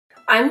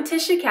I'm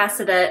Tisha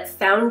Cassada,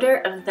 founder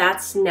of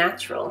That's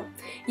Natural.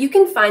 You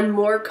can find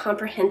more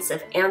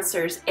comprehensive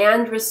answers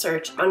and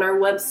research on our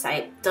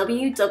website,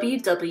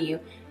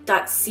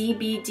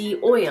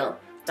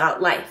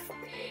 www.cbdoil.life.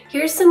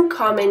 Here's some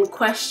common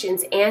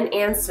questions and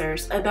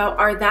answers about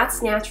our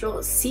That's Natural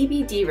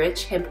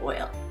CBD-Rich hemp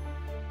oil.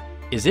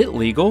 Is it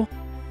legal?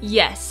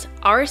 Yes,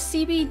 our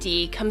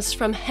CBD comes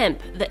from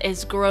hemp that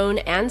is grown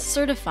and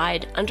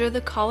certified under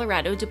the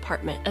Colorado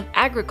Department of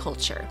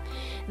Agriculture.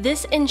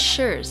 This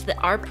ensures that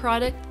our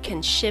product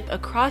can ship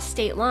across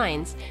state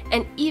lines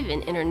and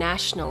even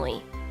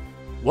internationally.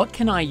 What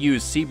can I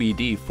use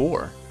CBD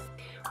for?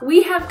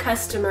 We have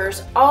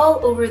customers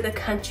all over the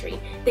country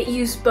that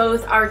use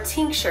both our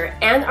tincture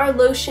and our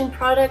lotion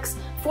products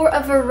for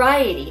a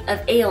variety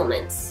of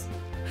ailments.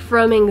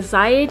 From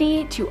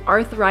anxiety to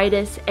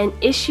arthritis and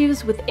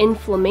issues with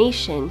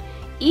inflammation,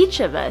 each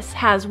of us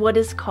has what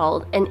is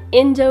called an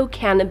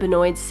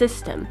endocannabinoid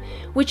system,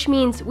 which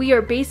means we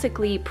are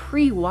basically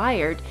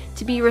pre-wired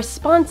to be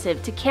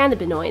responsive to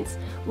cannabinoids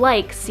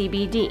like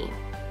CBD.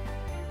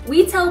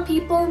 We tell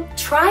people,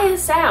 try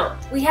us out.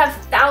 We have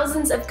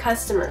thousands of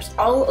customers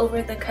all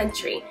over the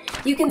country.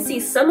 You can see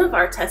some of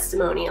our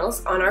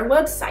testimonials on our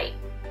website.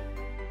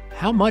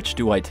 How much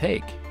do I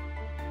take?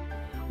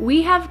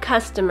 We have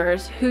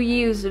customers who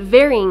use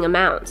varying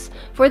amounts.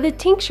 For the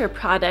tincture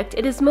product,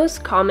 it is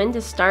most common to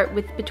start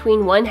with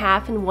between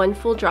 1/2 and 1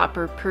 full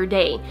dropper per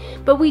day,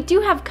 but we do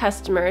have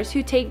customers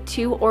who take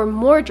 2 or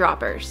more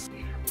droppers.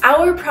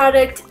 Our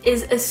product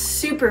is a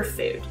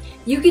superfood.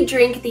 You could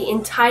drink the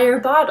entire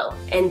bottle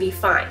and be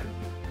fine.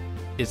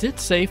 Is it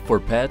safe for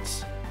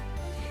pets?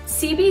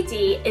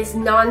 CBD is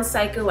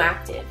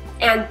non-psychoactive,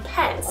 and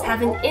pets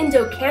have an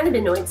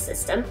endocannabinoid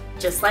system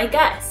just like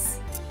us.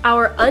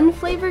 Our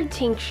unflavored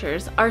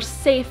tinctures are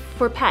safe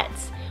for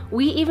pets.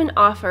 We even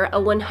offer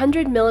a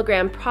 100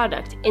 milligram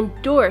product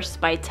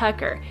endorsed by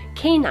Tucker,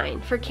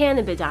 Canine for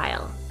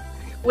Cannabidiol.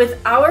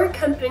 With our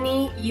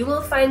company, you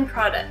will find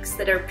products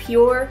that are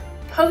pure,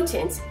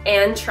 potent,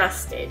 and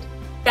trusted.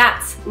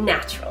 That's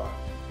natural.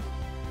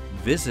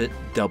 Visit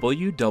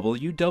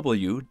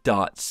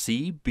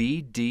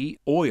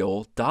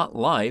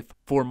www.cbdoil.life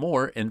for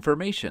more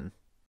information.